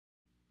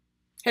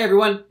Hey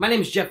everyone, my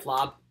name is Jeff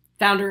Lobb,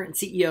 founder and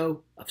CEO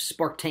of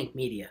Spark Tank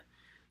Media.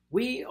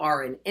 We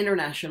are an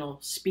international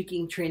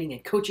speaking, training,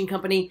 and coaching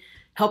company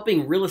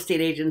helping real estate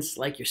agents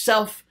like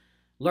yourself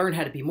learn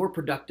how to be more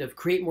productive,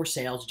 create more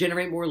sales,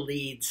 generate more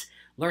leads,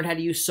 learn how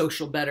to use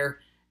social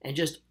better, and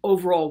just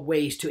overall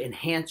ways to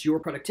enhance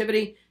your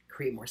productivity,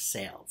 create more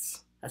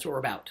sales. That's what we're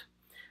about.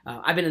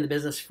 I've been in the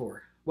business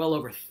for well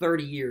over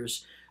 30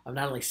 years of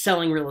not only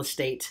selling real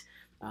estate,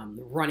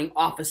 running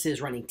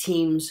offices, running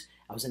teams.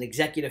 I was an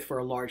executive for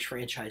a large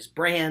franchise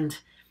brand,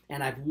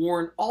 and I've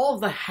worn all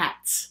of the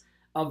hats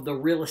of the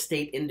real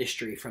estate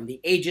industry, from the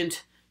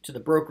agent to the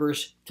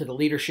brokers to the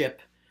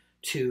leadership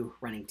to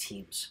running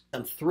teams.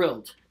 I'm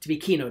thrilled to be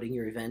keynoting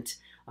your event,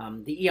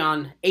 the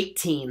Eon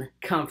 18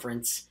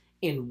 conference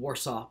in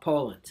Warsaw,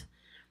 Poland.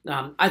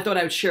 I thought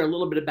I would share a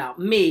little bit about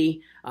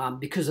me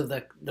because of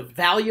the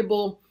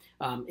valuable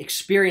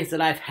experience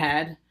that I've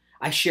had.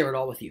 I share it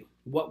all with you.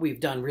 What we've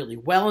done really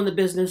well in the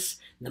business,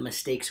 the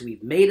mistakes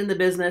we've made in the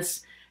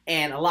business,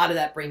 and a lot of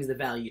that brings the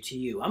value to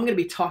you. I'm going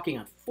to be talking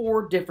on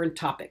 4 different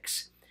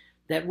topics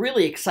that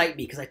really excite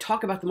me because I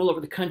talk about them all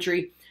over the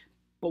country,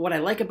 but what I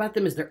like about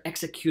them is they're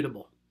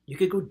executable. You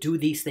could go do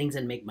these things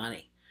and make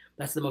money.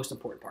 That's the most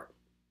important part.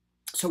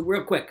 So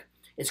real quick,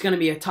 it's going to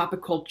be a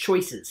topic called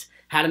choices,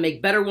 how to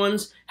make better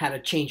ones, how to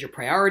change your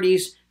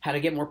priorities, how to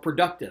get more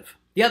productive.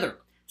 The other,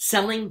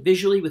 selling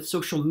visually with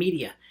social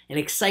media, an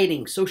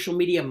exciting social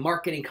media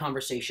marketing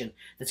conversation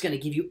that's going to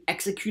give you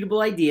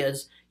executable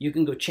ideas you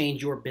can go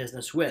change your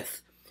business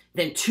with.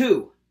 Then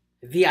 2,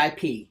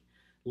 VIP,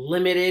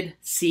 limited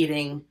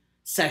seating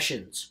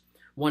sessions.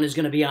 One is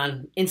going to be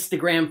on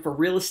Instagram for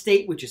real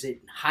estate, which is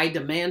in high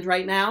demand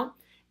right now.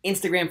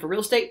 Instagram for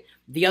real estate.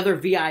 The other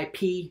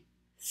VIP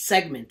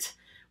segment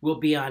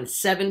will be on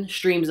 7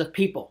 streams of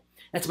people.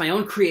 That's my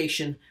own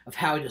creation of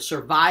how to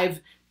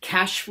survive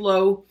cash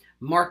flow,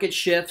 market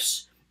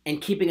shifts, and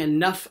keeping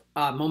enough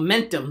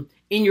momentum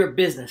in your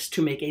business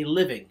to make a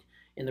living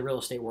in the real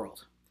estate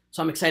world.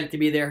 So I'm excited to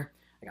be there.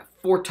 I got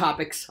 4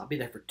 topics. I'll be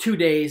there for 2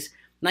 days,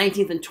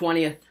 19th and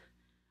 20th.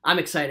 I'm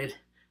excited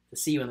to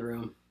see you in the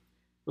room.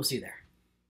 We'll see you there.